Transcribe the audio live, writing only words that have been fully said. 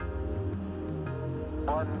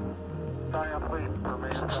One giant leap for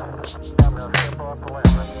mankind. I'm going to step off the land.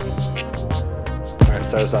 All right,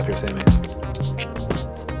 start us off here, Sammy.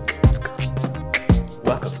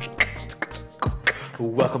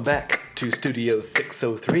 Welcome back to Studio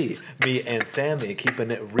 603. Me and Sammy keeping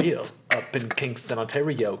it real up in Kingston,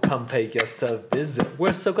 Ontario. Come pay us a visit.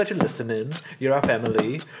 We're so glad you're listening. You're our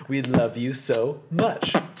family. We love you so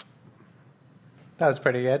much. That was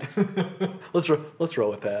pretty good. Let's roll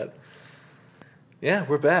with that. Yeah,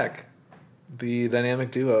 we're back. The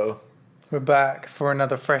dynamic duo We're back for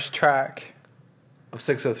another fresh track. of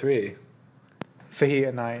 603.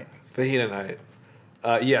 Fajita Night. Fajita Night.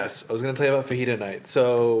 Yes, I was going to tell you about Fajita Night.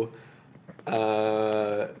 So,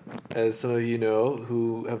 as some of you know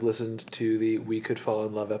who have listened to the We Could Fall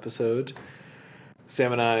in Love episode,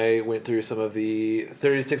 Sam and I went through some of the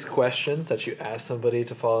 36 questions that you asked somebody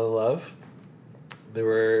to fall in love. There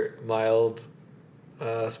were mild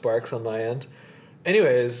sparks on my end.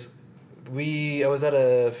 Anyways, I was at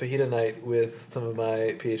a Fajita Night with some of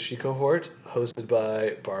my PhD cohort, hosted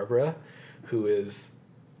by Barbara, who is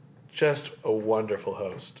just a wonderful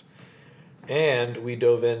host. And we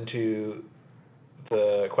dove into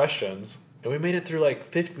the questions, and we made it through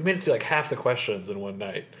like half the questions in one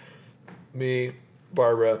night. Me,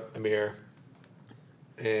 Barbara, Amir,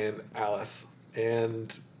 and Alice.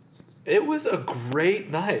 And it was a great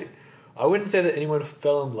night. I wouldn't say that anyone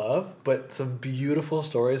fell in love, but some beautiful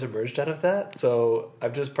stories emerged out of that. So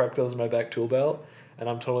I've just parked those in my back tool belt, and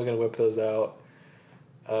I'm totally going to whip those out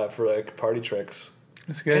for like party tricks.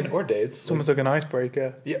 It's good. Or dates. It's almost like an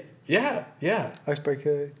icebreaker. Yeah.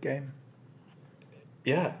 Icebreaker game.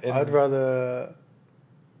 Yeah. And I'd rather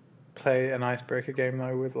play an icebreaker game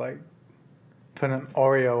though with like putting an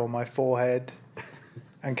Oreo on my forehead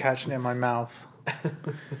and catching it in my mouth.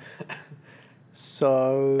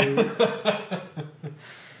 So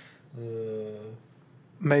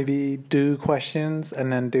maybe do questions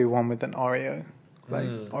and then do one with an Oreo. Like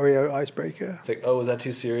Oreo icebreaker. It's like, oh, is that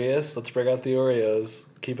too serious? Let's break out the Oreos.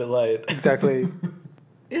 Keep it light. Exactly.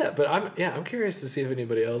 Yeah, but I'm curious to see if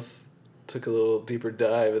anybody else took a little deeper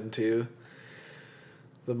dive into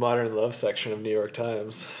the modern love section of New York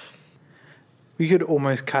Times. We could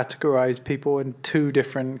almost categorize people in two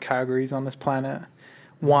different categories on this planet.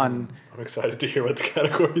 One, I'm excited to hear what the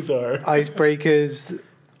categories are. icebreakers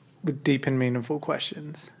with deep and meaningful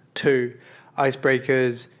questions. Two,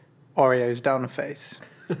 icebreakers, Oreos down the face.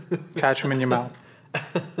 Catch them in your mouth.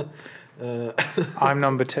 I'm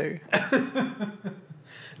number two.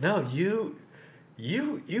 No, you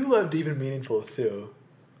love deep and meaningfuls too.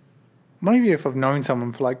 Maybe if I've known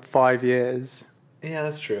someone for like 5 years. Yeah,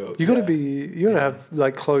 that's true. You gotta have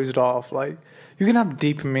like closed off. Like you can have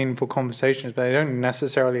deep and meaningful conversations, but they don't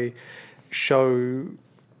necessarily show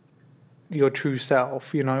your true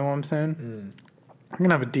self. You know what I'm saying? I can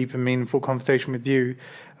have a deep and meaningful conversation with you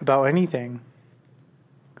about anything.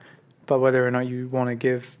 But whether or not you want to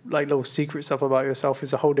give like little secret stuff about yourself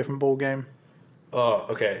is a whole different ball game. Oh,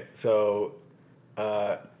 okay. So,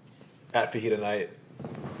 at Fajita Night,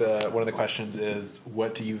 one of the questions is,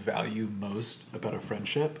 what do you value most about a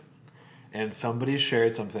friendship? And somebody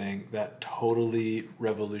shared something that totally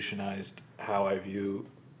revolutionized how I view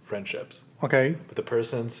friendships. Okay. But the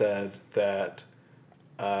person said that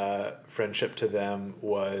friendship to them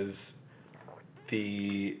was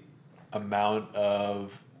the amount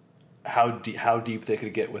of how deep they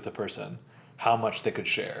could get with a person, how much they could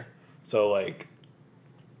share. So like,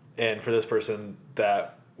 and for this person,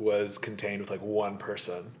 that was contained with like one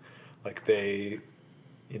person. Like they,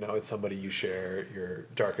 it's somebody you share your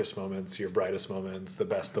darkest moments, your brightest moments, the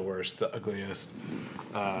best, the worst, the ugliest.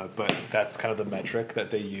 But that's kind of the metric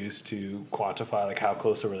that they used to quantify like how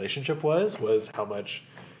close a relationship was how much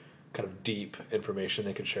kind of deep information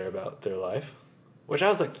they could share about their life. Which I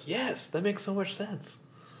was like, yes, that makes so much sense.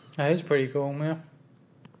 That is pretty cool, man.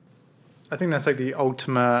 I think that's like the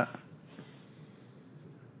ultimate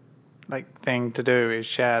like thing to do is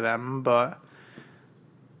share them, but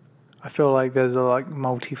I feel like there's a like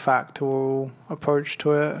multifactorial approach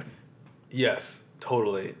to it. Yes,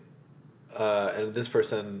 totally. And this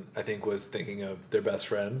person, I think, was thinking of their best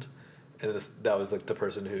friend, and that was like the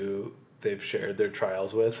person who they've shared their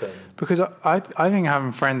trials with. And because I think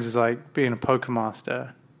having friends is like being a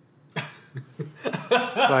Pokemaster.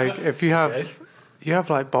 Like if you have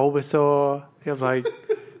like Bulbasaur, you have like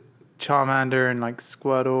Charmander and like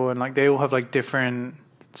Squirtle, and like they all have like different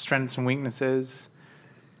strengths and weaknesses.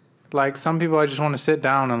 Like some people I just want to sit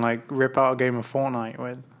down and like rip out a game of Fortnite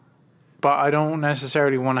with, but I don't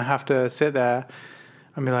necessarily want to have to sit there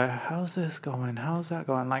and be like, how's this going? How's that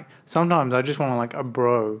going? Like sometimes I just want to like a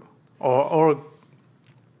bro or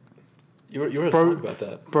You were talking about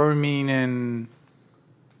that. Bro meaning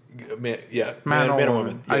Man man or or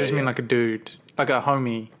woman. I just mean like a dude, like a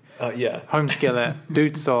homie, yeah. home skillet,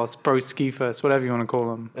 dude sauce, bro skeefus, whatever you want to call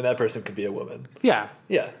them. And that person could be a woman. Yeah.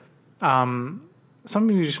 Yeah.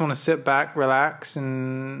 Somebody you just want to sit back, relax,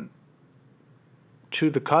 and chew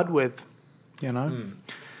the cud with, you know?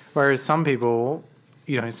 Whereas some people,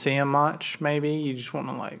 you don't see them much, maybe. You just want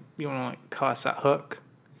to cast that hook.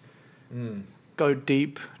 Go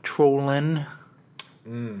deep, trolling.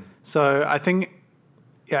 So I think,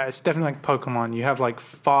 yeah, it's definitely like Pokemon. You have like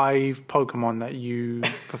 5 Pokemon that you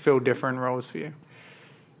fulfill different roles for you.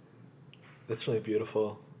 That's really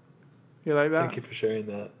beautiful. You like that? Thank you for sharing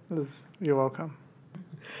that. You're welcome.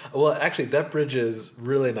 Well, actually, that bridges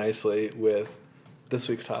really nicely with this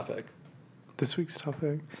week's topic. This week's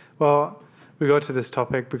topic? Well, we got to this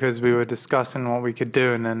topic because we were discussing what we could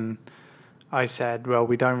do, and then I said, well,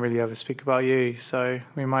 we don't really ever speak about you, so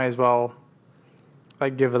we might as well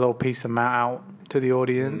like give a little piece of Matt out to the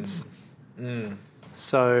audience.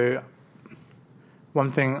 So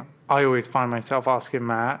one thing I always find myself asking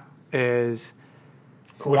Matt is,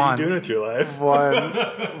 What are you doing with your life?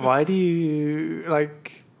 why do you,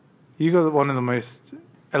 like, you got one of the most,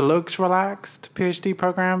 it looks relaxed PhD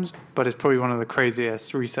programs, but it's probably one of the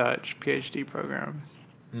craziest research PhD programs.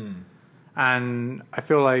 And I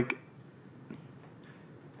feel like,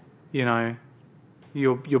 you know,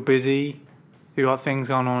 you're busy, you got things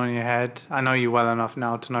going on in your head. I know you well enough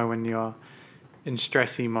now to know when you're in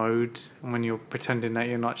stressy mode and when you're pretending that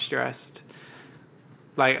you're not stressed.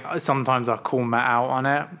 Like, sometimes I'll call Matt out on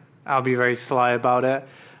it. I'll be very sly about it.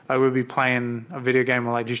 Like, we'll be playing a video game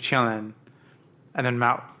or like just chilling, and then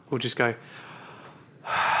Matt will just go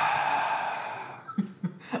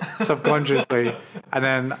subconsciously, and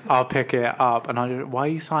then I'll pick it up and I'll go, why are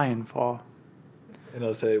you sighing for? And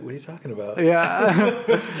I'll say, what are you talking about? Yeah.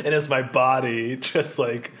 And it's my body just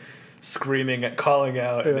like screaming, calling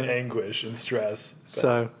out in anguish and stress.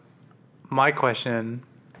 So my question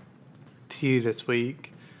to you this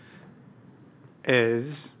week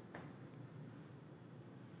is,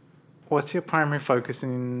 what's your primary focus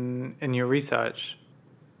in your research?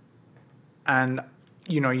 And,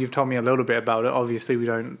 you know, you've told me a little bit about it. Obviously, we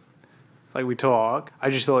don't, like, we talk. I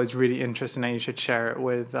just thought it's really interesting that you should share it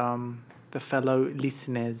with the fellow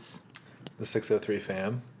listeners. The 603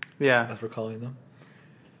 fam, Yeah. as we're calling them.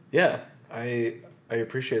 Yeah, I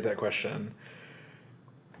appreciate that question.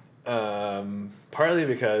 Partly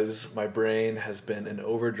because my brain has been in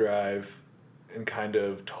overdrive and kind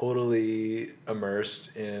of totally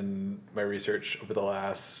immersed in my research over the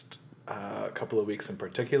last couple of weeks in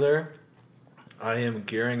particular. I am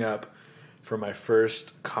gearing up for my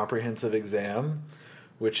first comprehensive exam,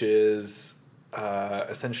 which is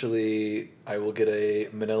essentially I will get a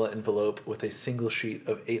manila envelope with a single sheet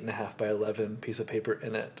of 8.5 by 11 piece of paper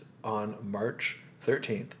in it on March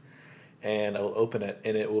 13th. And I will open it,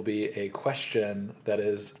 and it will be a question that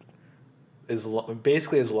is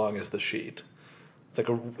basically as long as the sheet.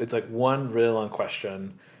 It's like one really long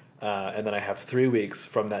question, and then I have 3 weeks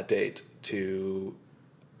from that date to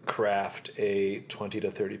craft a 20 to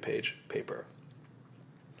 30 page paper.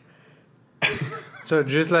 So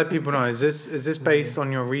just let people know, is this based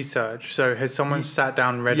on your research? So has someone sat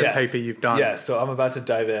down and read the paper you've done? Yes, so I'm about to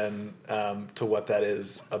dive in to what that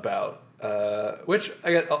is about, which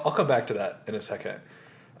I'll come back to that in a second.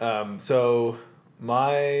 So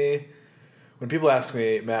when people ask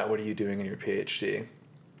me, Matt, what are you doing in your PhD?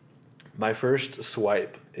 My first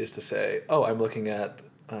swipe is to say, oh, I'm looking at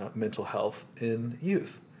mental health in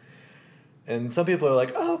youth. And some people are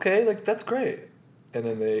like, oh, okay, like that's great. And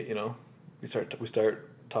then we start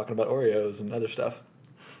talking about Oreos and other stuff.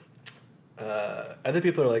 Other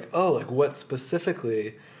people are like, oh, like what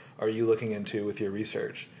specifically are you looking into with your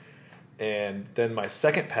research? And then my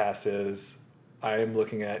second pass is I am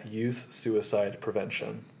looking at youth suicide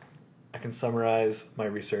prevention. I can summarize my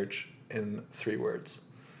research in 3 words: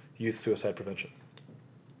 youth suicide prevention.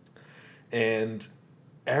 And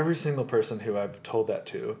every single person who I've told that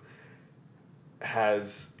to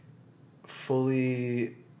has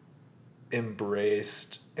fully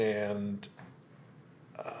embraced and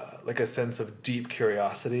like a sense of deep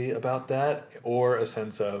curiosity about that, or a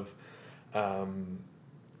sense of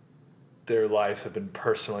their lives have been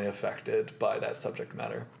personally affected by that subject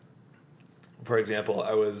matter. For example,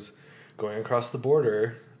 I was going across the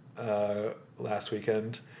border last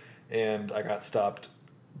weekend, and I got stopped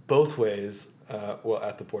both ways.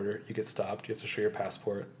 At the border, you get stopped. You have to show your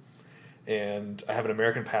passport. And I have an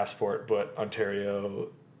American passport, but Ontario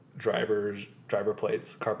driver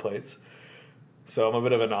plates, car plates. So I'm a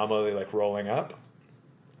bit of an anomaly, like rolling up.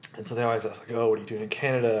 And so they always ask, like, oh, what are you doing in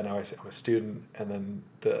Canada? And I always say, I'm a student. And then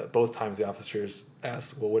both times the officers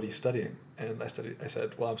asked, well, what are you studying? And I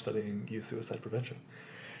said, well, I'm studying youth suicide prevention.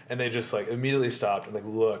 And they just like immediately stopped and like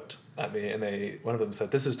looked at me, and one of them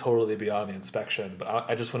said, this is totally beyond the inspection, but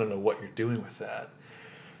I just want to know what you're doing with that.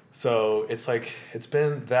 So it's like,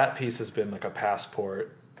 that piece has been like a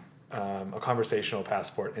passport, a conversational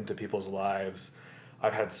passport into people's lives.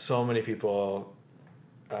 I've had so many people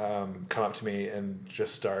come up to me and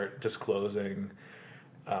just start disclosing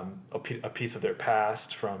a piece of their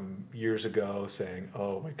past from years ago, saying,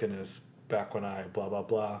 oh my goodness, back when I blah, blah,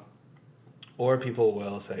 blah. Or people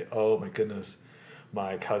will say, oh my goodness,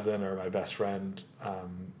 my cousin or my best friend, blah,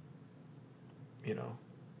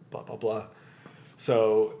 blah, blah.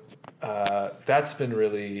 So that's been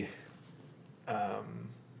really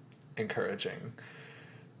encouraging,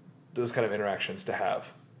 those kind of interactions to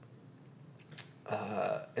have.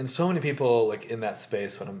 And so many people, like in that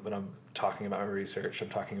space, when I'm talking about my research, I'm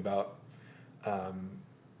talking about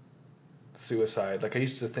suicide. Like I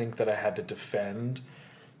used to think that I had to defend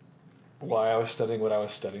why I was studying what I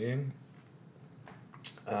was studying.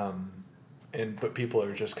 But people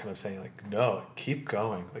are just kind of saying like, no, keep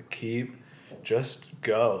going, like just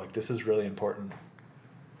go. Like this is really important.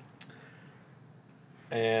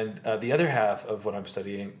 And the other half of what I'm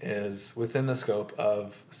studying is within the scope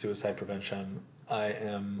of suicide prevention. I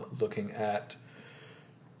am looking at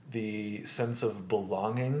the sense of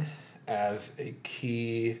belonging as a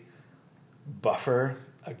key buffer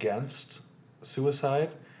against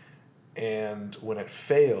suicide, and when it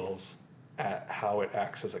fails, at how it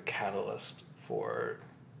acts as a catalyst for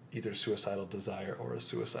either suicidal desire or a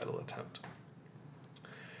suicidal attempt.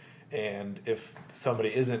 And if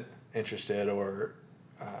somebody isn't interested, or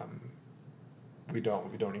we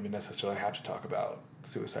don't even necessarily have to talk about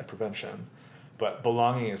suicide prevention, but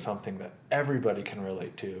belonging is something that everybody can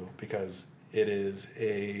relate to, because it is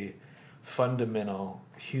a fundamental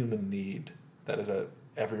human need that is at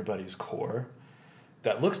everybody's core,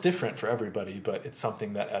 that looks different for everybody, but it's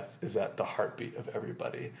something that is at the heartbeat of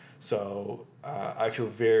everybody. So I feel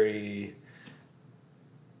very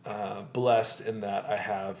blessed in that I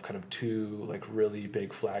have kind of two like really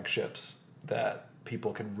big flagships that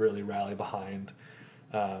people can really rally behind,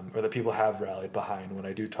 or that people have rallied behind when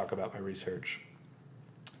I do talk about my research,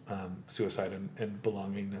 suicide and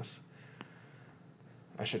belongingness.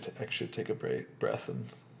 I should take a breath and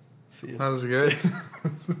see if, that was good.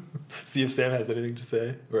 see if Sam has anything to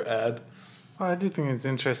say or add. Well, I do think it's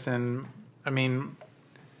interesting. I mean,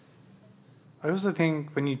 I also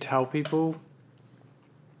think when you tell people,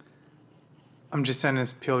 I'm just saying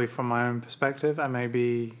this purely from my own perspective, I may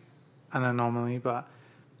be an anomaly, but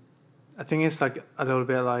I think it's like a little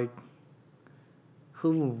bit like,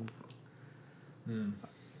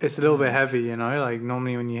 it's a little bit heavy, you know? Like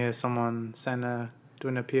normally when you hear someone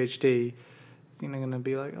doing a PhD, I think they're going to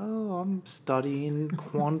be like, oh, I'm studying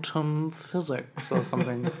quantum physics or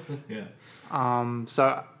something. Yeah.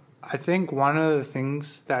 So I think one of the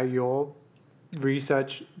things that your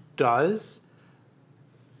research does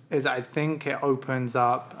is I think it opens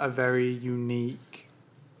up a very unique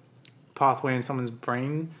pathway in someone's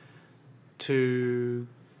brain to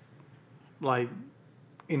like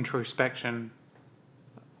introspection.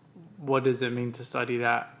 What does it mean to study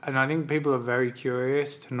that? And I think people are very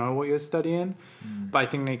curious to know what you're studying, but I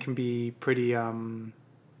think they can be pretty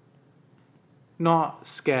not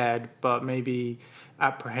scared, but maybe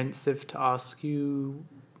apprehensive to ask you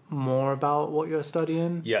more about what you're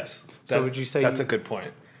studying. Yes. So would you say that's a good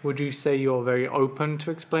point? Would you say you're very open to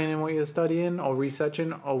explaining what you're studying or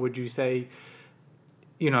researching, or would you say,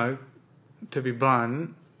 to be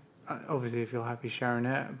blunt, obviously if you're happy sharing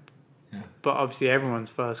it, but obviously everyone's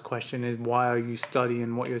first question is, why are you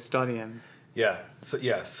studying what you're studying? Yeah.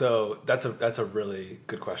 So that's a really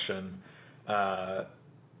good question.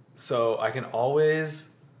 So I can always,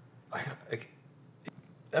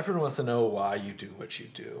 everyone wants to know why you do what you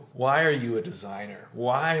do. Why are you a designer?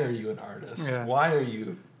 Why are you an artist? Yeah. Why are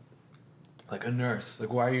you like a nurse?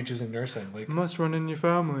 Like, why are you choosing nursing? Like, must run in your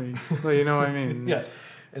family. Well, you know what I mean? Yeah.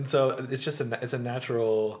 And so it's just it's a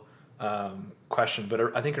natural question,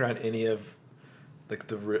 but I think around any of like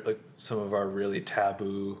some of our really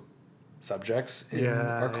taboo subjects in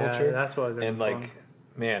our culture. Yeah, that's what I was and like,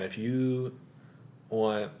 man, if you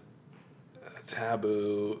want a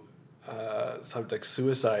taboo subject,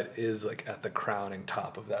 suicide is like at the crowning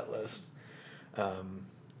top of that list.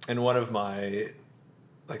 And one of my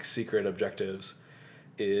like secret objectives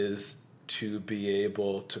is to be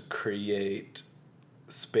able to create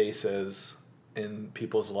spaces in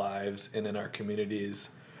people's lives and in our communities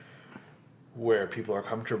where people are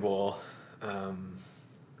comfortable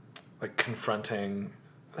like confronting,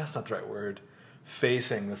 that's not the right word,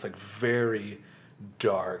 facing this like very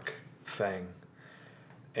dark thing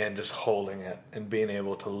and just holding it and being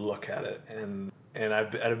able to look at it. And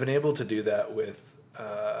I've been able to do that with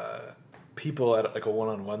people at like a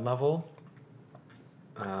one-on-one level,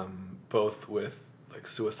 both with like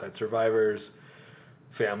suicide survivors,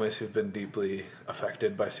 families who've been deeply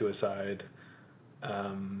affected by suicide.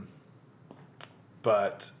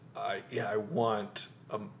 But I want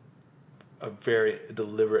a very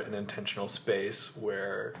deliberate and intentional space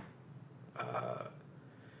where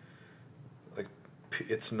like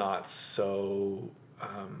it's not so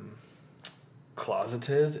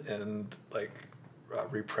closeted and like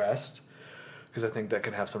repressed, because I think that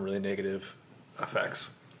can have some really negative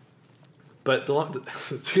effects. But to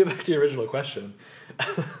get back to your original question,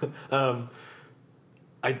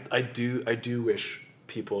 I do wish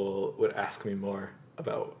people would ask me more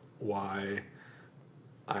about why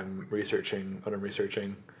I'm researching what I'm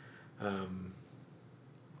researching. And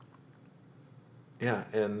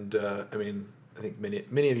I mean, I think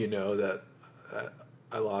many of you know that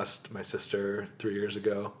I lost my sister 3 years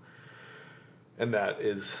ago, and that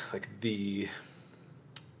is like the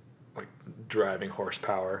like driving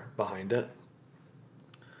horsepower behind it.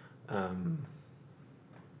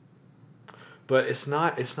 But it's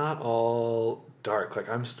not all dark. Like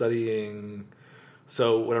I'm studying,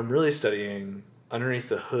 so what I'm really studying underneath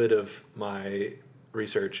the hood of my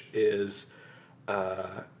research is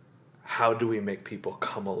how do we make people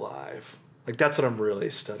come alive? Like that's what I'm really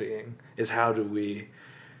studying, is how do we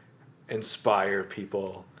inspire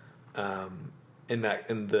people in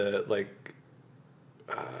the like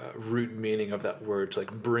root meaning of that word, to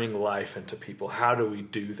like bring life into people. How do we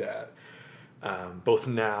do that, both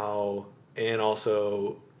now and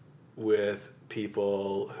also with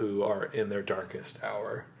people who are in their darkest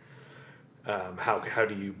hour? How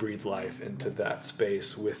do you breathe life into that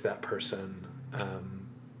space with that person?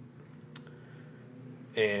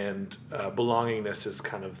 And belongingness is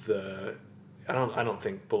kind of the, I don't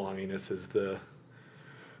think belongingness is the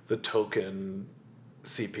token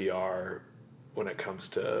CPR when it comes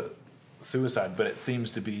to suicide, but it seems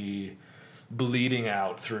to be bleeding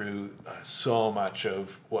out through so much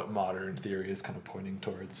of what modern theory is kind of pointing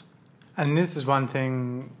towards. And this is one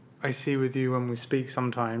thing I see with you when we speak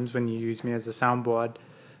sometimes, when you use me as a soundboard,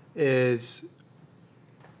 is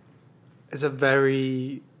a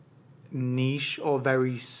very niche or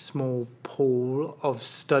very small pool of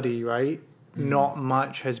study, right? Mm. Not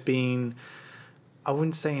much has been, I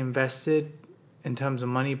wouldn't say invested in terms of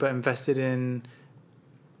money, but invested in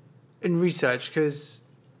research. Because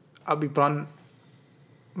I'll be blunt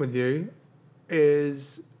with you,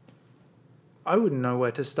 is I wouldn't know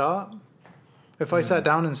where to start. If I sat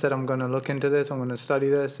down and said, I'm going to look into this, I'm going to study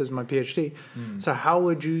this as my PhD. So how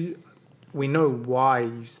would you, we know why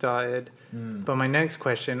you started, but my next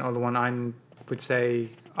question, or the one I would say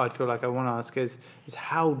I'd feel like I want to ask is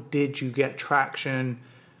how did you get traction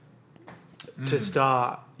to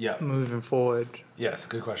start moving forward? Yes,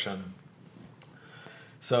 good question.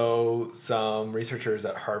 So some researchers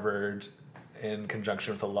at Harvard, in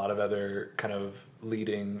conjunction with a lot of other kind of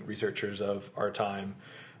leading researchers of our time,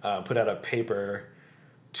 put out a paper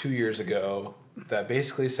 2 years ago that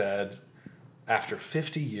basically said, after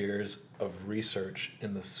 50 years of research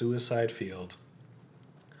in the suicide field,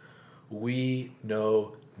 we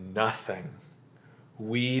know nothing.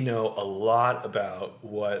 We know a lot about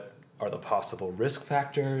what are the possible risk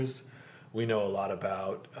factors. We know a lot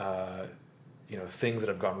about things that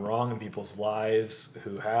have gone wrong in people's lives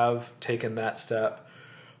who have taken that step.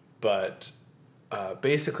 But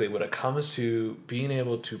basically, when it comes to being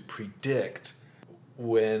able to predict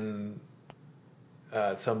when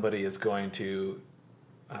somebody is going to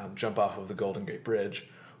jump off of the Golden Gate Bridge,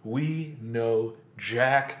 we know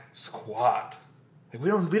jack squat. Like we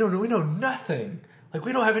know nothing. Like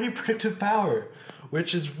we don't have any predictive power,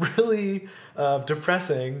 which is really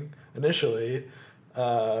depressing initially.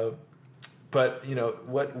 But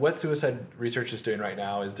what suicide research is doing right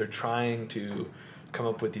now is they're trying to come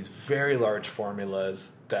up with these very large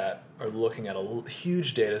formulas that are looking at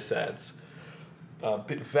huge data sets,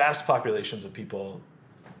 vast populations of people,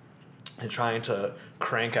 and trying to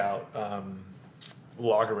crank out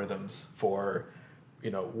logarithms for,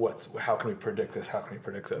 how can we predict this? How can we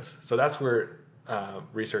predict this? So that's where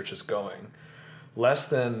research is going. Less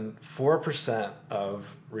than 4%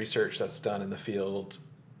 of research that's done in the field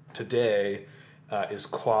today is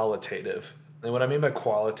qualitative. And what I mean by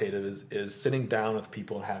qualitative is sitting down with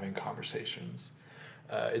people and having conversations.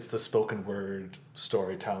 It's the spoken word,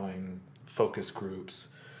 storytelling, focus groups,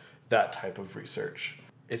 that type of research.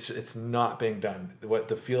 it's not being done. What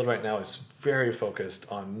the field right now is very focused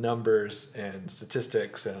on numbers and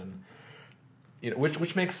statistics, and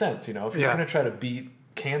which makes sense. If you're Yeah. going to try to beat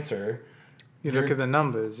cancer, You look at the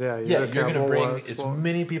numbers, you're going to bring as what-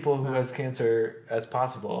 many people who has cancer as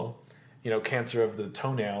possible, cancer of the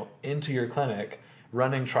toenail, into your clinic,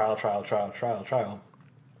 running trial.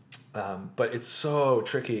 But it's so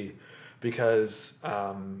tricky because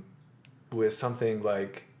with something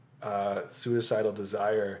like suicidal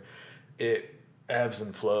desire, it ebbs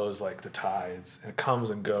and flows like the tides, and it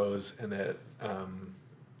comes and goes, and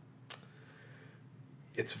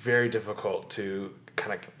it's very difficult to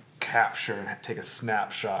kind of capture and take a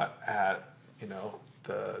snapshot at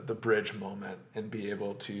the bridge moment and be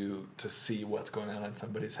able to see what's going on in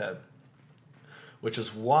somebody's head, which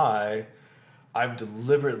is why I've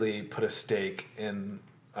deliberately put a stake in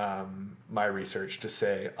my research to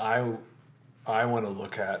say I want to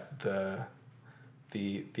look at the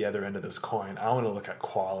other end of this coin. I want to look at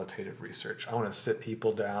qualitative research. I want to sit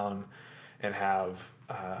people down and have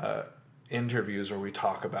interviews where we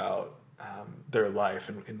talk about their life,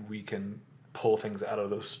 and we can pull things out of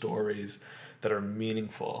those stories that are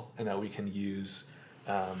meaningful and that we can use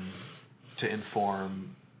to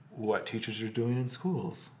inform what teachers are doing in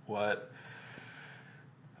schools, what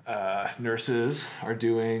nurses are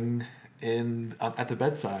doing at the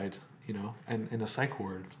bedside, and in a psych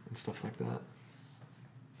ward and stuff like that.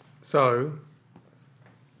 So,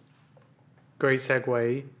 great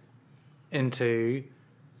segue into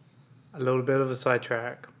a little bit of a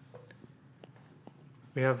sidetrack.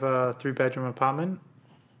 We have a 3-bedroom apartment.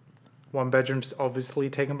 1 bedroom's obviously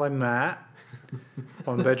taken by Matt.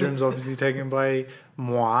 1 bedroom's obviously taken by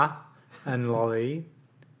moi and Lolly.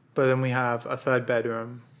 But then we have a 3rd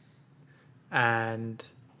bedroom. And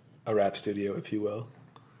A rap studio, if you will.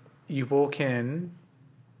 you walk in,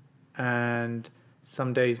 and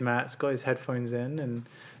some days Matt's got his headphones in, and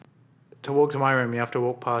to walk to my room, you have to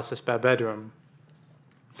walk past the spare bedroom.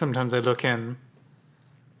 Sometimes I look in,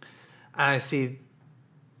 and I see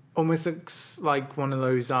almost looks like one of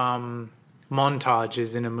those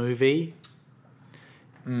montages in a movie.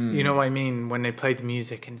 You know what I mean? When they play the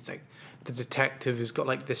music, and it's like the detective has got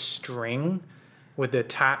like this string with the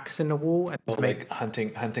tacks in the wall, and it's Like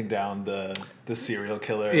hunting down the serial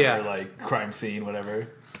killer, Yeah. or like crime scene, whatever.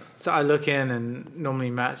 So I look in, and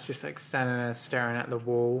normally Matt's just like standing there staring at the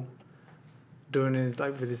wall, doing his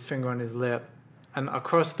with his finger on his lip. And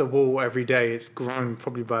across the wall every day, it's grown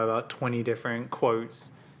probably by about 20 different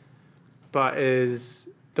quotes. But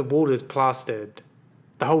the wall is plastered,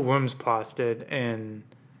 the whole room's plastered in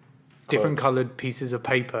different Quotes. coloured pieces of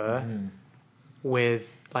paper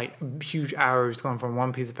with like huge arrows going from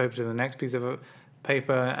one piece of paper to the next piece of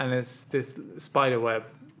paper, and it's this spider web.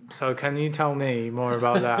 So can you tell me more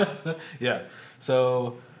about that? Yeah.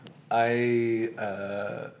 So I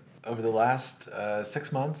over the last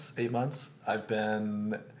 6 months, 8 months, I've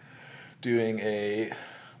been doing a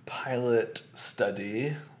pilot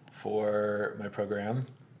study for my program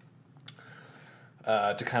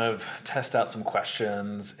to kind of test out some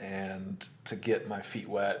questions and to get my feet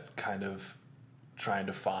wet, kind of trying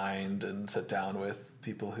to find and sit down with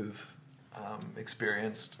people who've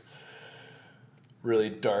experienced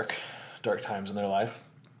really dark times in their life.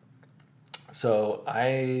 So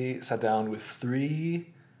I sat down with 3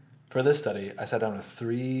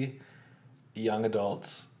 young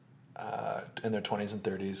adults in their 20s and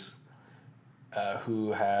 30s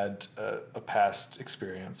who had a past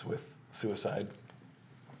experience with suicide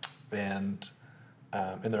and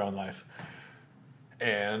in their own life.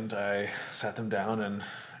 And I sat them down and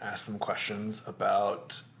asked them questions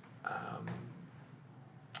about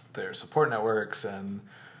their support networks and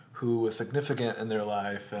who was significant in their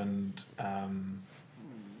life, and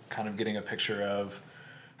kind of getting a picture of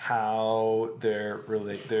how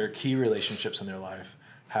their key relationships in their life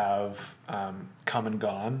have come and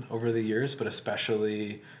gone over the years, but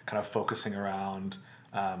especially kind of focusing around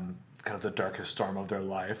kind of the darkest storm of their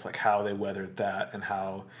life, like how they weathered that and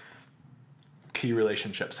how key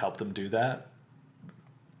relationships helped them do that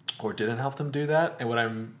or didn't help them do that.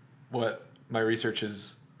 And what my research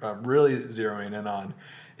is really zeroing in on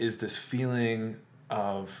is this feeling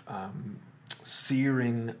of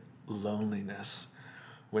searing loneliness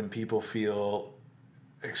when people feel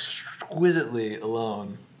exquisitely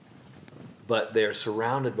alone, but they're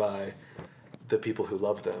surrounded by the people who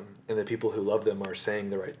love them, and the people who love them are saying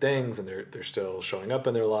the right things, and they're still showing up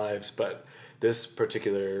in their lives, but this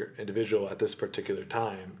particular individual at this particular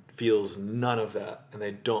time feels none of that, and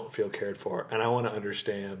they don't feel cared for. And I want to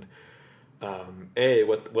understand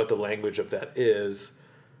what the language of that is,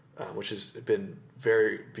 which has been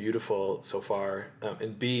very beautiful so far.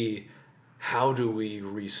 And B, how do we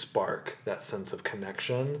re-spark that sense of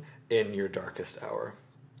connection in your darkest hour?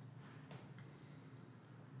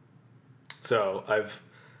 So I've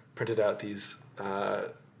printed out these.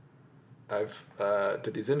 I've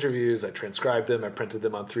did these interviews. I transcribed them. I printed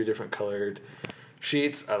them on 3 different colored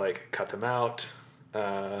sheets. I like cut them out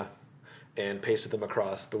and pasted them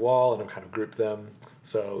across the wall, and I've kind of grouped them.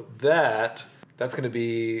 So that's going to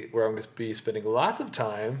be where I'm going to be spending lots of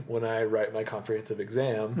time when I write my comprehensive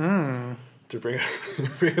exam to bring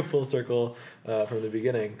a full circle from the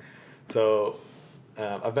beginning. So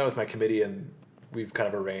I've met with my committee, and we've kind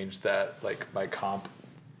of arranged that like my comp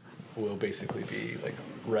will basically be like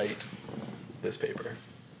write this paper,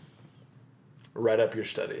 write up your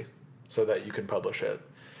study so that you can publish it,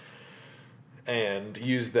 and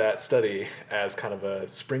use that study as kind of a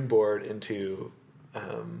springboard into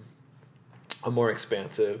a more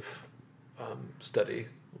expansive study,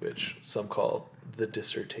 which some call the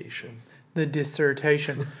dissertation. The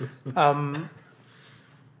dissertation.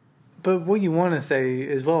 But what you want to say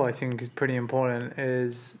as well, I think, is pretty important,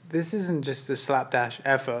 is this isn't just a slapdash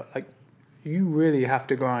effort. Like, you really have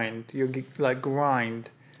to grind. You grind.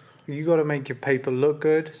 You got to make your paper look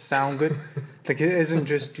good, sound good. Like, it isn't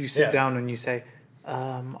just you sit down and you say,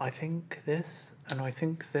 I think this, and I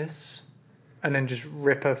think this, and then just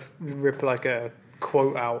rip like a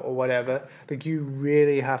quote out or whatever. Like, you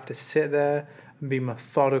really have to sit there and be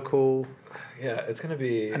methodical. Yeah, it's going to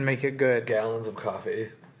be... and make it good. Gallons of coffee.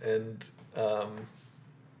 And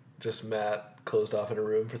just Matt closed off in a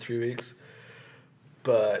room for 3 weeks.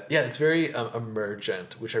 But yeah, it's very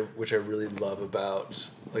emergent, which I really love about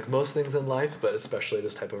like most things in life, but especially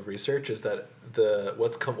this type of research, is that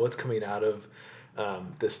what's coming out of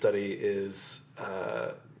this study is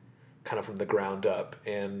kind of from the ground up,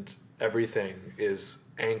 and everything is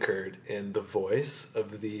anchored in the voice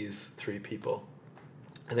of these 3 people,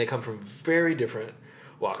 and they come from very different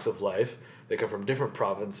walks of life. They come from different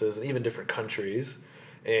provinces and even different countries,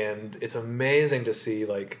 and it's amazing to see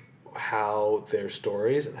like how their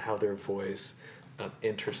stories and how their voice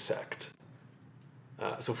intersect.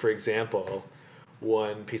 So for example,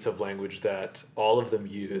 one piece of language that all of them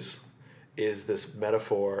use is this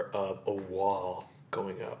metaphor of a wall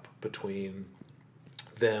going up between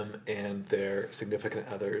them and their significant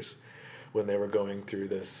others when they were going through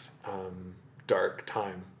this dark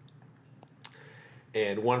time.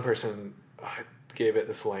 And one person gave it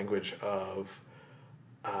this language of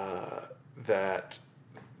that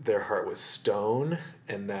their heart was stone,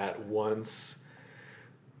 and that once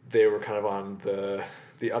they were kind of on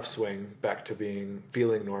the upswing back to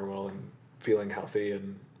feeling normal and feeling healthy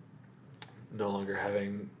and no longer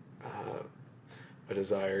having a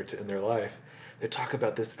desire in their life, they talk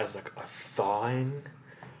about this as like a thawing,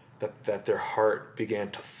 that their heart began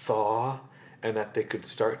to thaw, and that they could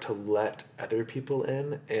start to let other people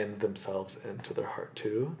in and themselves into their heart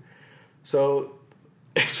too. So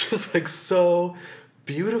it's just like so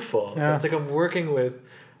beautiful. Yeah. It's like I'm working with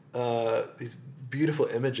these beautiful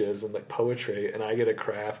images and like poetry, and I get to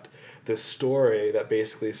craft this story that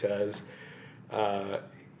basically says,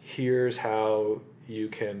 here's how you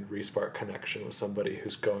can re-spark connection with somebody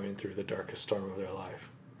who's going through the darkest storm of their life.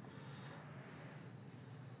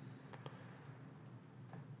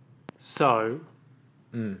 So,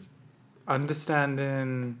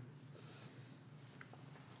 understanding,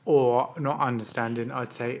 or not understanding,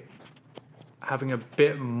 I'd say having a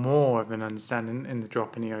bit more of an understanding in the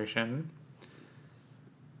drop in the ocean,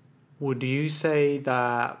 would you say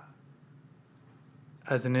that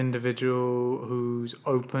as an individual who's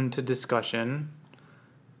open to discussion,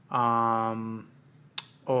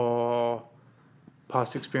 or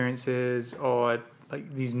past experiences, or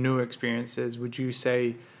like these new experiences, would you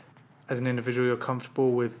say as an individual you're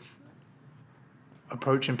comfortable with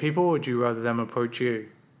approaching people, or would you rather them approach you?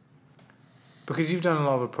 Because you've done a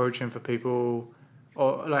lot of approaching for people,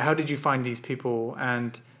 or like, how did you find these people?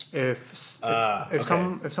 And if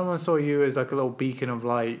someone saw you as like a little beacon of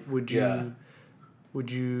light, would you?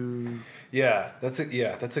 Yeah, that's a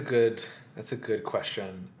good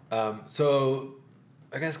question. So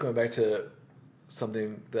I guess going back to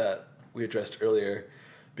something that we addressed earlier,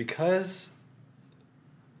 because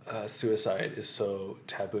suicide is so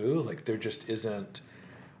taboo, like there just isn't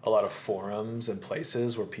a lot of forums and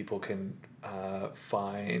places where people can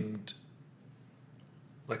find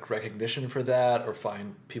like recognition for that, or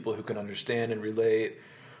find people who can understand and relate,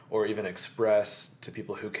 or even express to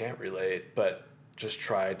people who can't relate but just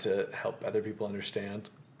try to help other people understand.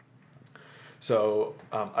 So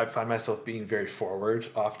I find myself being very forward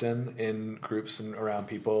often in groups and around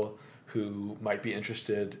people who might be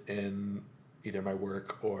interested in either my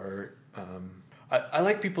work or I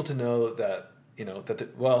like people to know that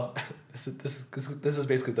this is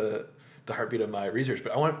basically the heartbeat of my research,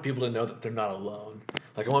 but I want people to know that they're not alone.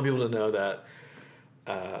 Like, I want people to know that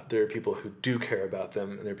there are people who do care about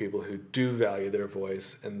them, and there are people who do value their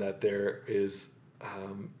voice, and that there is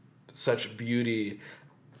such beauty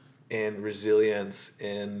and resilience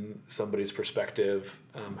in somebody's perspective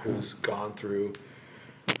who's gone through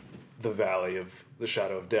the valley of the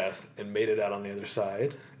shadow of death and made it out on the other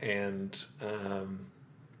side. And I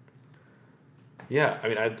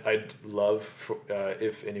mean, I'd love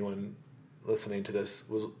if anyone listening to this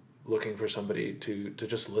was looking for somebody to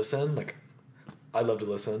just listen. Like, I'd love to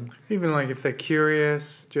listen. Even like if they're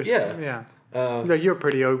curious, just like you're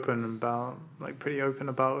pretty open about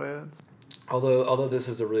it. Although this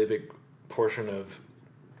is a really big portion of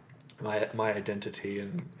my identity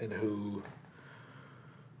and who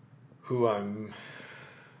I'm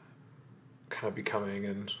kind of becoming,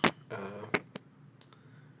 and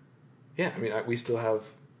I mean, I'm still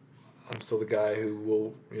the guy who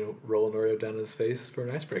will, roll an Oreo down his face for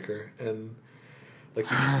an icebreaker, and like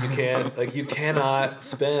you cannot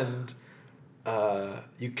spend like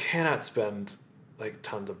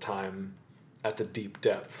tons of time at the deep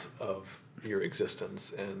depths of your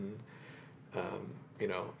existence, and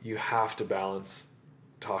you have to balance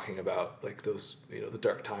talking about like those the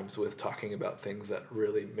dark times with talking about things that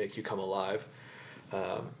really make you come alive.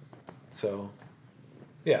 I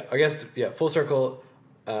guess full circle.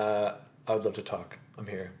 I would love to talk. I'm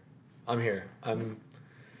here. I'm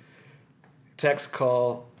text,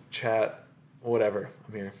 call, chat, whatever.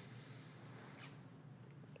 I'm here.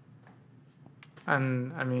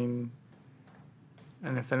 And I mean,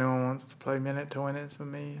 and if anyone wants to play Minute to Win It's with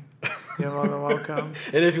me, you're more than welcome.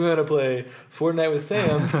 And if you want to play Fortnite with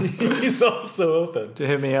Sam, he's also open. To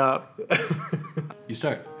hit me up. You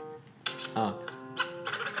start.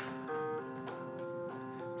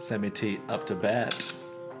 Sammy T up to bat.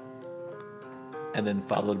 And then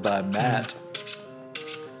followed by Matt.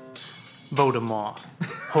 Voldemort.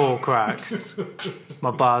 Horcrux.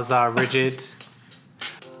 My bars are rigid.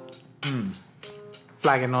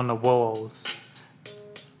 Flagging on the walls.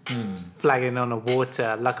 Flagging on the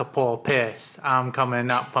water like a poor piss. I'm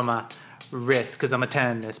coming up on my wrist cause I'm a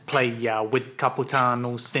tennis player with carpal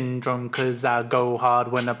tunnel syndrome cause I go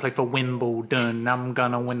hard when I play for Wimbledon. I'm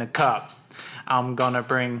gonna win the cup. I'm gonna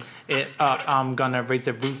bring it up. I'm gonna raise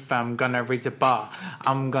the roof. I'm gonna raise the bar.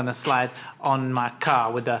 I'm gonna slide on my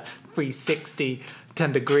car with a 360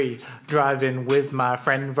 10 degree driving with my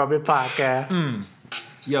friend Robert Parker.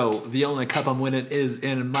 Yo, the only cup I'm winning is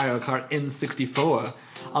in Mario Kart N64.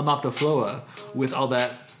 I'm off the floor with all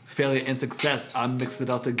that failure and success. I mix it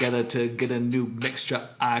all together to get a new mixture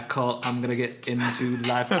I call I'm gonna get into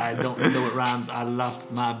life. I don't know what rhymes. I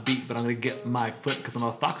lost my beat, but I'm gonna get my foot because I'm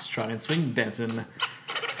a foxtrot and swing dancing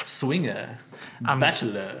swinger.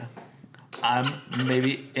 Bachelor. I'm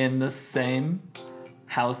maybe in the same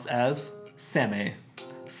house as Sammy,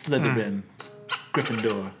 Slytherin,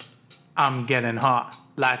 Gryffindor. I'm getting hot.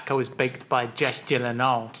 Like I was baked by Jess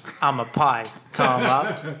Gyllenhaal. I'm a pie. Come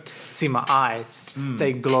up. See my eyes.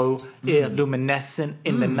 They glow luminescent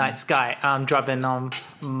in the night sky. I'm driving on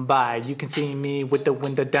by. You can see me with the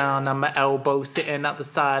window down. I'm my elbow sitting at the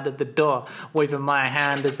side of the door. Waving my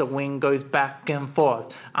hand as the wind goes back and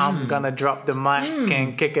forth. I'm gonna drop the mic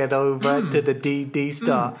and kick it over to the DD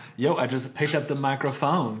star. Yo, I just picked up the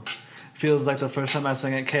microphone. Feels like the first time I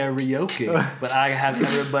sang at karaoke. But I have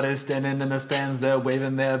everybody standing in the stands. They're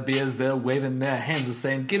waving their beers. They're waving their hands. They're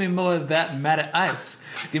saying, give me more of that Matty Ice.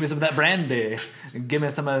 Give me some of that brandy. Give me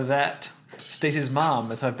some of that Stacy's Mom.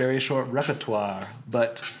 That's my very short repertoire.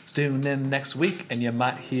 But tune in next week and you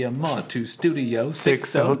might hear more to Studio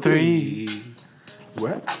 603.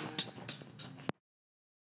 We're out.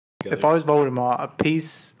 If I was Voldemort, a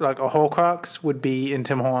piece, like a Horcrux, would be in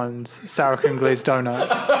Tim Hortons' sour cream glazed donut.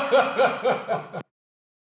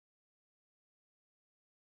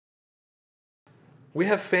 We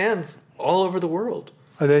have fans all over the world.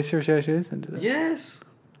 Are they seriously actually listening to this? Yes.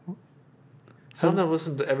 Some that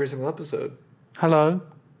listen to every single episode. Hello.